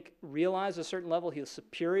I think realized at a certain level he was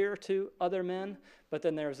superior to other men, but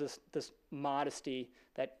then there was this modesty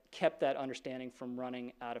that kept that understanding from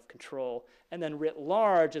running out of control. And then writ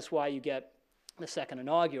large is why you get the second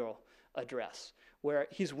inaugural address, where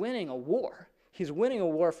he's winning a war. He's winning a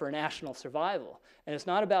war for national survival, and it's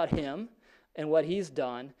not about him and what he's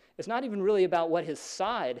done. It's not even really about what his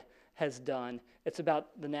side has done. It's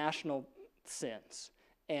about the national sins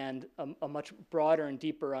and a much broader and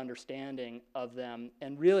deeper understanding of them,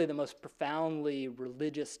 and really the most profoundly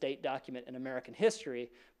religious state document in American history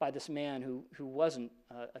by this man who wasn't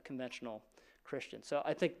a conventional Christian. So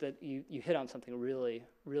I think that you hit on something really,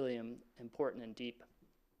 really important and deep.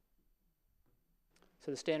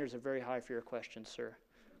 So the standards are very high for your question, sir.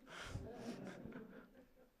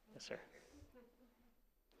 Yes, sir.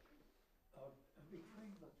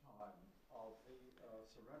 Between the time of the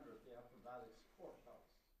surrender at the Appomattox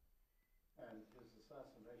Courthouse and his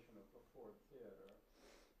assassination at the Ford Theater,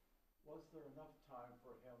 was there enough time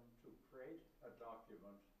for him to create a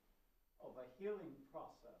document of a healing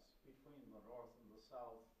process between the North and the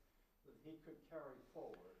South that he could carry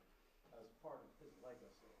forward as part of his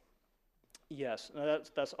legacy? Yes,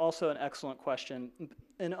 that's also an excellent question,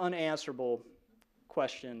 an unanswerable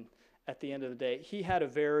question at the end of the day. He had a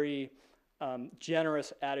very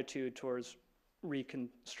generous attitude towards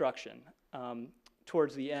Reconstruction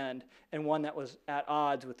towards the end, and one that was at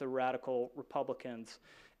odds with the radical Republicans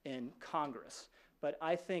in Congress. But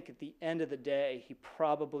I think at the end of the day, he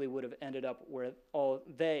probably would have ended up where all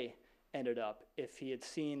they ended up if he had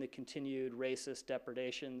seen the continued racist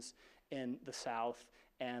depredations in the South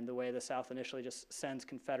and the way the South initially just sends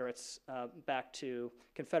Confederate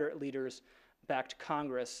leaders back to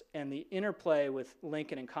Congress. And the interplay with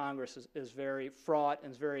Lincoln and Congress is very fraught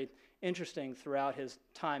and is very interesting throughout his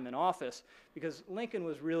time in office, because Lincoln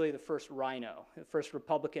was really the first rhino, the first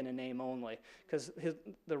Republican in name only, because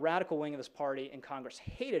the radical wing of his party in Congress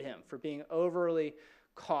hated him for being overly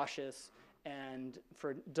cautious and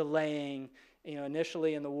for delaying.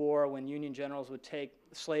 Initially in the war, when Union generals would take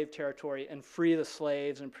slave territory and free the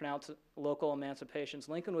slaves and pronounce local emancipations,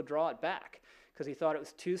 Lincoln would draw it back because he thought it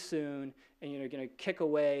was too soon, and you're going to kick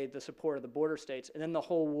away the support of the border states, and then the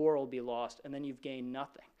whole war will be lost, and then you've gained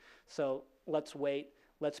nothing. So let's wait,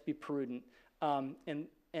 let's be prudent. The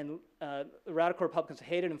radical Republicans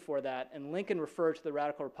hated him for that, and Lincoln referred to the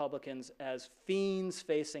radical Republicans as fiends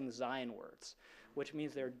facing Zionwards, which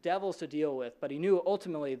means they're devils to deal with, but he knew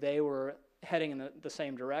ultimately they were heading in the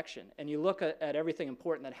same direction. And you look at everything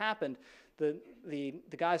important that happened, the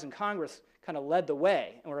guys in Congress kind of led the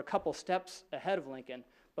way and were a couple steps ahead of Lincoln,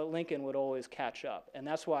 but Lincoln would always catch up. And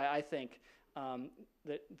that's why I think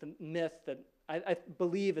that the myth that, I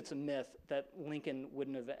believe it's a myth that Lincoln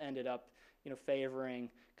wouldn't have ended up favoring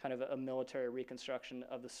kind of a military reconstruction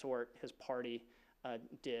of the sort his party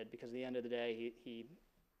did, because at the end of the day, he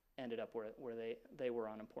ended up where they were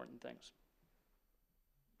on important things.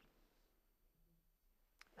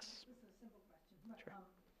 Yes. This is a simple question, but Sure.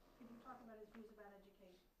 Can you talk about his views about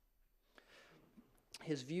education?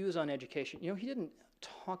 His views on education, he didn't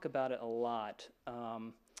talk about it a lot.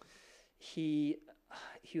 He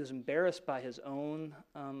was embarrassed by his own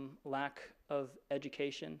lack of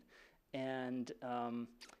education, and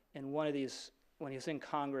one of these, when he was in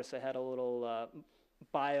Congress, they had a little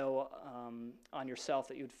bio on yourself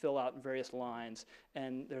that you'd fill out in various lines,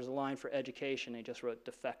 and there's a line for education, and he just wrote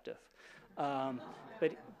defective.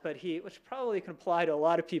 But he, which probably can apply to a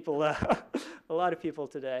lot of people,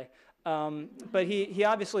 today. But he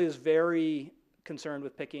obviously is very concerned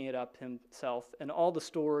with picking it up himself, and all the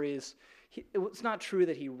stories. It's not true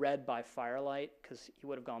that he read by firelight, because he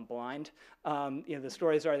would have gone blind. The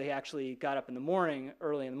stories are that he actually got up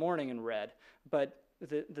early in the morning, and read. But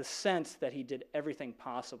the sense that he did everything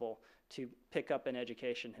possible to pick up an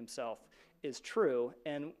education himself is true.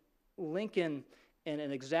 And Lincoln, in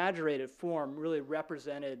an exaggerated form, really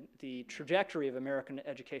represented the trajectory of American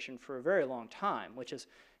education for a very long time, which is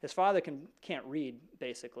his father can't read,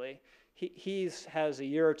 basically. He has a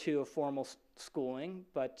year or two of formal schooling,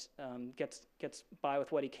 but gets by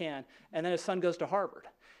with what he can. And then his son goes to Harvard.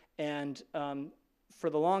 And for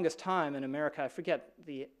the longest time in America, I forget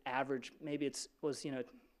the average, maybe it was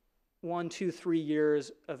 1, 2, 3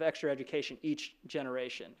 years of extra education each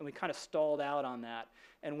generation. And we kind of stalled out on that.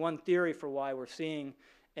 And one theory for why we're seeing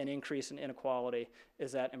an increase in inequality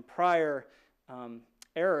is that in prior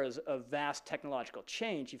eras of vast technological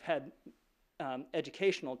change, you've had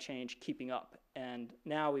educational change keeping up. And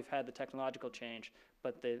now we've had the technological change,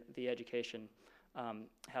 but the education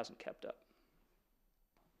hasn't kept up.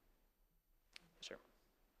 Sure.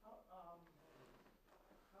 How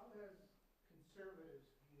has conservatives'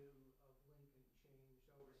 view of Lincoln changed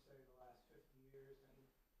over, say, the last 50 years, and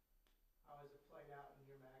how has it played out in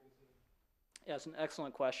your magazine? Yeah, it's an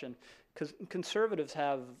excellent question, because conservatives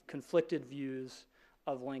have conflicted views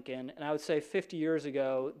of Lincoln, and I would say 50 years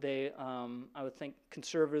ago, I would think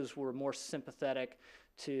conservatives were more sympathetic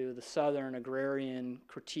to the Southern agrarian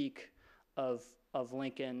critique of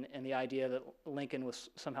Lincoln and the idea that Lincoln was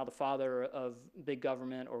somehow the father of big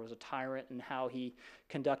government or was a tyrant in how he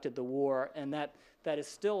conducted the war. And that is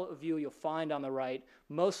still a view you'll find on the right,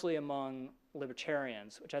 mostly among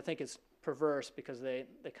libertarians, which I think is perverse because they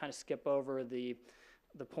kind of skip over the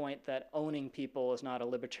point that owning people is not a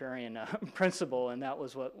libertarian principle, and that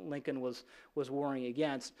was what Lincoln was warring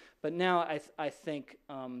against. But now I think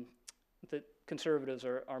that conservatives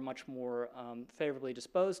are much more favorably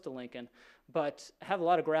disposed to Lincoln, but have a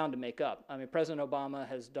lot of ground to make up. I mean, President Obama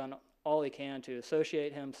has done all he can to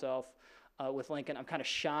associate himself with Lincoln. I'm kind of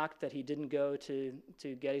shocked that he didn't go to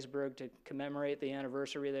Gettysburg to commemorate the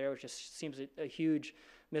anniversary there, which just seems a huge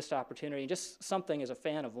missed opportunity. And just something as a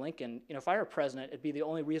fan of Lincoln, if I were president, it'd be the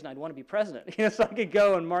only reason I'd want to be president, so I could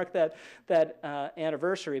go and mark that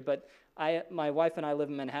anniversary. But my wife and I live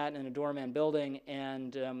in Manhattan in a doorman building,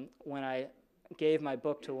 and when I gave my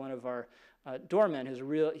book to one of our doormen,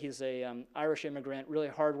 he's a Irish immigrant, really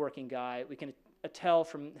hardworking guy. We can tell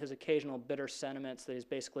from his occasional bitter sentiments that he's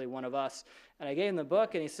basically one of us. And I gave him the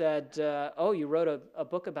book, and he said, "Oh, you wrote a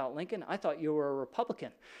book about Lincoln? I thought you were a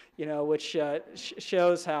Republican," which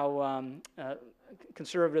shows how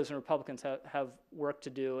conservatives and Republicans have work to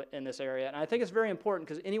do in this area. And I think it's very important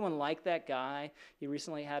because anyone like that guy, he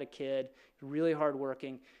recently had a kid, really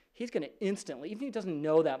hardworking, he's going to instantly, even if he doesn't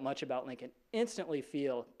know that much about Lincoln, instantly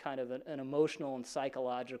feel kind of an emotional and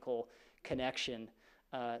psychological connection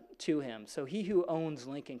to him. So he who owns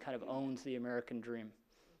Lincoln kind of owns the American dream.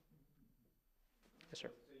 Yes,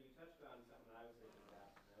 sir. So you touched on something I was thinking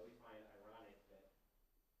about. I always find it ironic that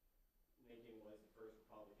Lincoln was the first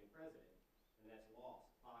Republican president, and that's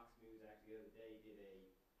lost. Fox News actually the other day did a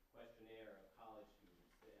questionnaire of college students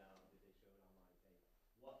that they showed online saying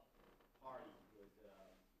what party was Lincoln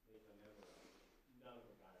a member of. None of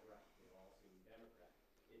them got it right. They all seemed Democrat.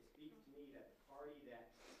 It speaks to me that the party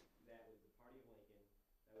that was the party of Lincoln,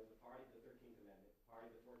 that was the party of the 13th Amendment, the party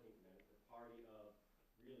of the 14th Amendment, the party of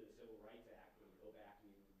really the Civil Rights Act, when you go back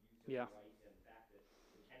and you review civil rights and the fact that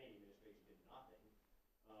the Kennedy administration did nothing.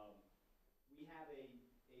 We have a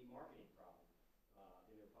marketing problem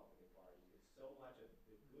in the Republican Party because so much of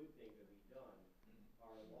the good things that we've done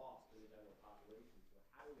are lost to the general population. So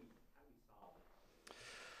how do we solve that?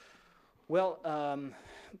 Well,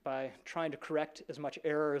 by trying to correct as much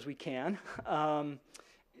error as we can,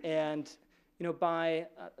 and by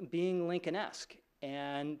being Lincoln-esque.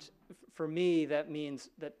 And for me, that means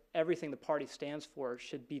that everything the party stands for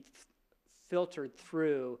should be filtered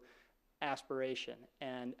through aspiration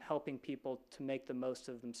and helping people to make the most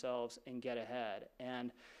of themselves and get ahead.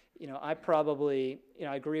 And I probably,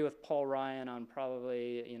 I agree with Paul Ryan on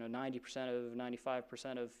probably 90% of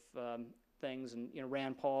 95% of things, and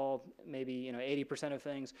Rand Paul maybe 80% of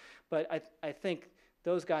things. But I think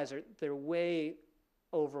those guys they're way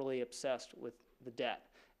overly obsessed with the debt.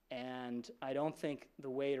 And I don't think the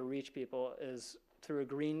way to reach people is through a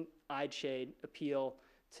green-eyed shade appeal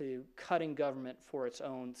to cutting government for its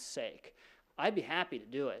own sake. I'd be happy to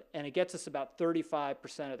do it. And it gets us about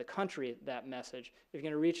 35% of the country, that message. If you're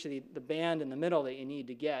going to reach the band in the middle that you need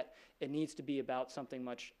to get, it needs to be about something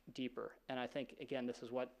much deeper. And I think, again, this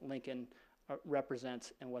is what Lincoln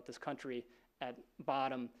represents and what this country at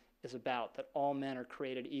bottom is about, that all men are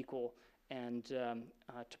created equal and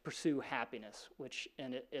to pursue happiness,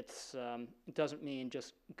 it doesn't mean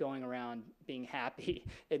just going around being happy.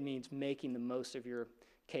 It means making the most of your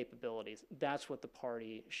capabilities. That's what the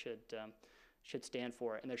party should stand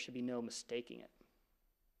for, and there should be no mistaking it.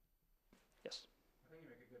 Yes? I think you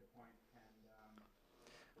make a good point. And,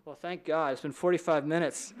 well, thank God. It's been 45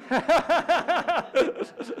 minutes.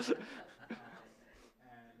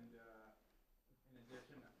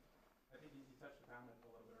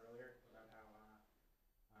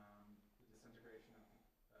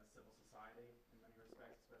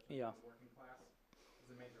 Yeah. The working class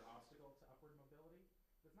is a major obstacle to upward mobility.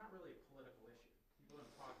 It's not really a political issue. People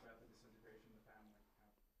don't talk about the disintegration of the family.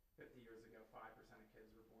 50 years ago, 5% of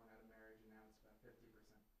kids were born out of marriage, and now it's about 50%.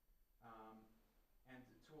 And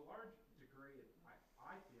to a large degree,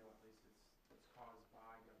 I feel at least it's caused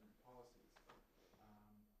by government policies.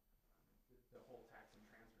 The whole tax and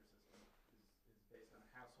transfer system is based on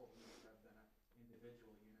a household unit rather than an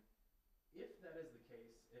individual unit. If that is the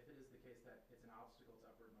case, if it is the case that it's an obstacle to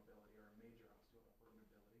upward mobility or a major obstacle to upward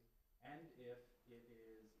mobility, and if it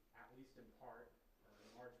is at least in part or in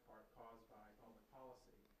large part caused by public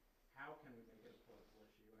policy, how can we make it a political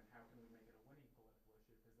issue, and how can we make it a winning political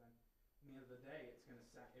issue? Because then, at the end of the day, it's going to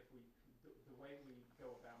if we the way we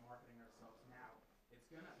go about marketing ourselves now, it's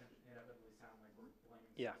going to inevitably sound like we're blaming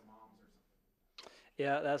single moms or something.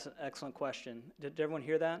 Yeah, that's an excellent question. Did everyone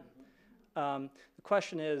hear that? The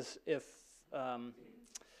question is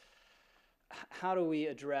how do we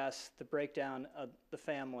address the breakdown of the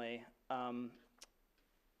family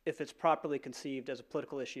if it's properly conceived as a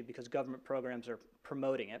political issue because government programs are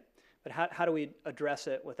promoting it? But how do we address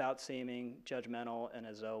it without seeming judgmental and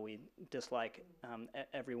as though we dislike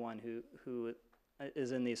everyone who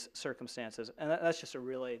is in these circumstances? And that's just a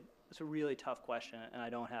really tough question, and I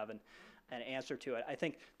don't have an answer to it. I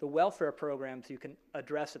think the welfare programs you can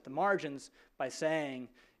address at the margins by saying,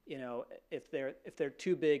 if they're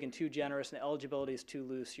too big and too generous and eligibility is too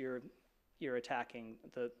loose, you're attacking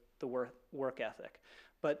the work ethic.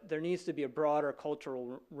 But there needs to be a broader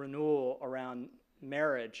cultural renewal around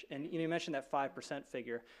marriage. And you mentioned that 5%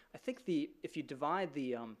 figure. I think if you divide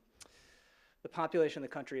the population of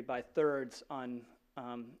the country by thirds on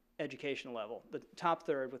education level, the top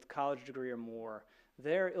third with a college degree or more,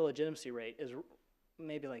 their illegitimacy rate is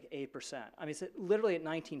maybe like 8%. I mean, it's literally at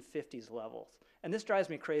 1950s levels. And this drives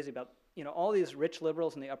me crazy about, all these rich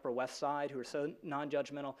liberals in the Upper West Side who are so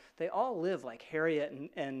non-judgmental. They all live like Harriet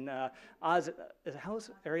and Ozzy. How is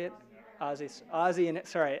it? Harriet?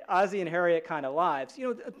 Ozzy and Harriet kind of lives.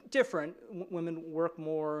 Different. Women work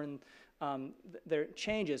more and there are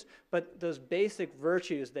changes, but those basic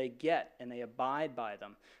virtues they get and they abide by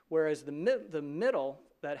them. Whereas the middle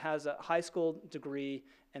that has a high school degree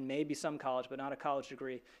and maybe some college, but not a college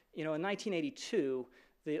degree, in 1982,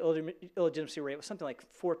 the illegitimacy rate was something like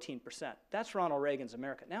 14%. That's Ronald Reagan's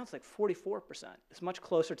America. Now it's like 44%. It's much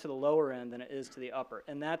closer to the lower end than it is to the upper,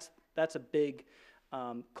 and that's a big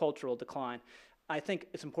cultural decline. I think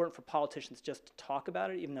it's important for politicians just to talk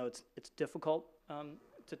about it, even though it's difficult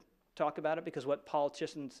to talk about it, because what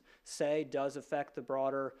politicians say does affect the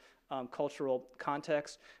broader cultural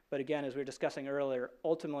context. But again, as we were discussing earlier,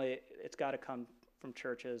 ultimately it's got to come from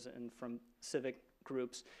churches and from civic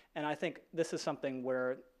groups. And I think this is something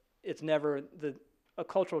where it's never, a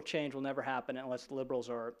cultural change will never happen unless liberals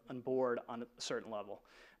are on board on a certain level.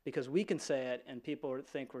 Because we can say it and people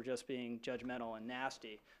think we're just being judgmental and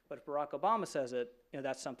nasty. But if Barack Obama says it,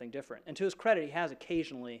 that's something different. And to his credit, he has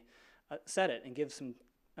occasionally said it and gives some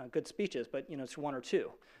good speeches, but it's one or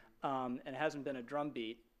two. And it hasn't been a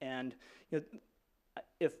drumbeat. And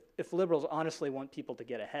if liberals honestly want people to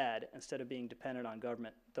get ahead instead of being dependent on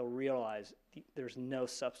government, they'll realize there's no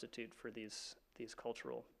substitute for these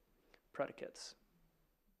cultural predicates.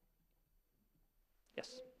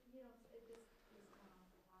 Yes.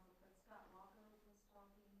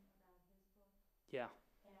 Yeah.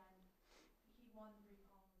 And he won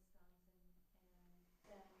Wisconsin, and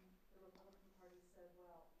then the Republican Party said,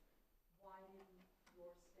 well, why didn't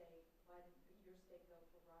your state go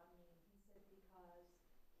for Romney? And he said, because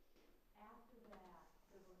after that,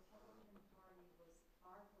 the Republican Party was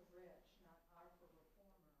R for rich, not R for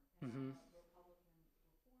reformer, and I'm a Republican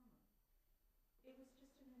reformer. It was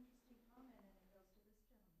just an interesting comment, and it goes to this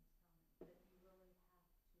gentleman's comment, that you really have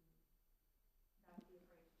to not be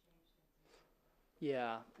afraid to change things and so forth.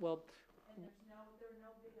 Yeah, well. And there are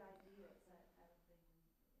no big ideas, I don't think,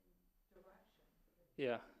 in direction.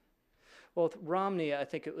 Yeah. Well, with Romney, I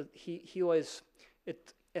think he always,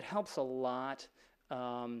 it helps a lot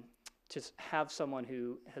to have someone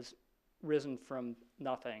who has risen from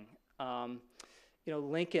nothing.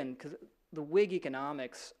 Lincoln, because the Whig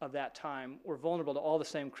economics of that time were vulnerable to all the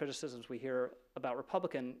same criticisms we hear about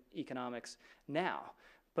Republican economics now,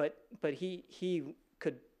 but he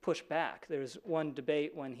could push back. There was one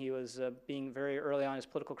debate when he was being very early on in his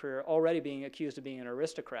political career, already being accused of being an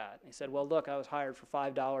aristocrat. He said, well, look, I was hired for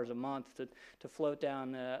 $5 a month to float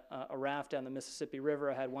down a raft down the Mississippi River.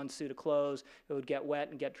 I had one suit of clothes. It would get wet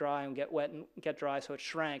and get dry and get wet and get dry, so it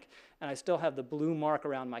shrank. And I still have the blue mark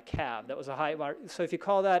around my calf. That was a high mark. So if you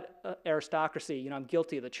call that aristocracy, I'm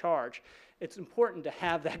guilty of the charge. It's important to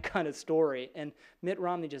have that kind of story, and Mitt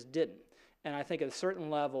Romney just didn't. And I think at a certain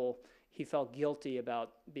level, he felt guilty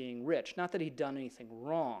about being rich. Not that he'd done anything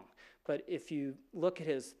wrong, but if you look at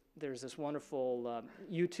there's this wonderful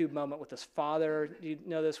YouTube moment with his father. You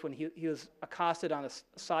know this, when he was accosted on a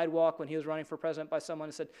sidewalk when he was running for president by someone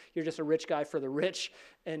and said, you're just a rich guy for the rich.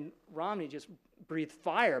 And Romney just breathed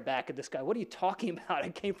fire back at this guy. What are you talking about? I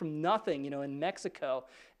came from nothing, in Mexico.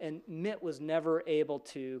 And Mitt was never able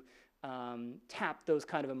to tap those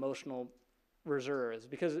kind of emotional reserves,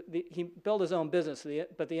 because he built his own business,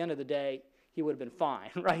 but at the end of the day, he would have been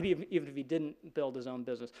fine, right? Even if he didn't build his own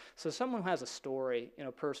business. So someone who has a story,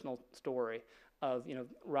 personal story of,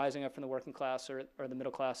 rising up from the working class or the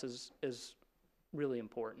middle class is really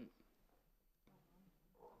important.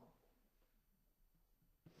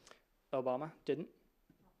 Obama didn't?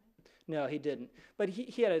 No, he didn't. But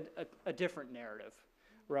he had a different narrative.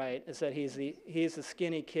 Right, is that he's the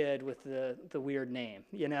skinny kid with the weird name,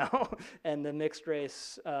 and the mixed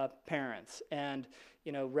race parents, and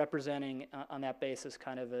representing on that basis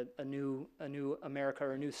kind of a new America,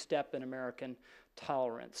 or a new step in American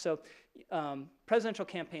tolerance. So presidential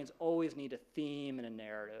campaigns always need a theme and a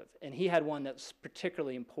narrative, and he had one that's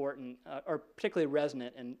particularly important or particularly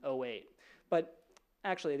resonant in 2008. But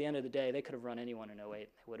actually, at the end of the day, they could have run anyone in 2008;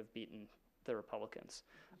 they would have beaten the Republicans.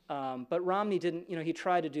 But Romney didn't, he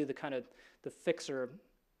tried to do the kind of the fixer,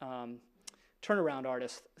 turnaround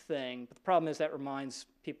artist thing. But the problem is that reminds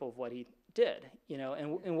people of what he did,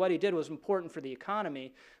 and what he did was important for the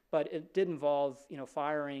economy, but it did involve,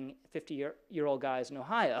 firing 50-year-old guys in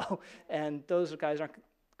Ohio, and those guys aren't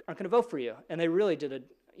going to vote for you. And they really did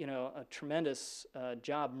a tremendous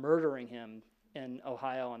job murdering him in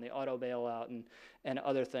Ohio on the auto bailout and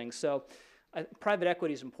other things. So private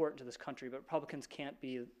equity is important to this country, but Republicans can't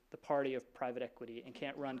be the party of private equity and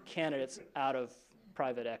can't run candidates out of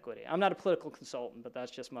private equity. I'm not a political consultant, but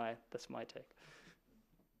that's my take.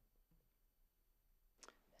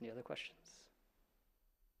 Any other questions?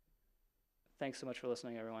 Thanks so much for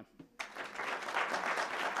listening, everyone.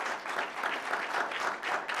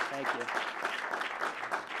 Thank you.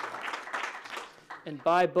 And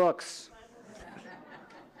buy books.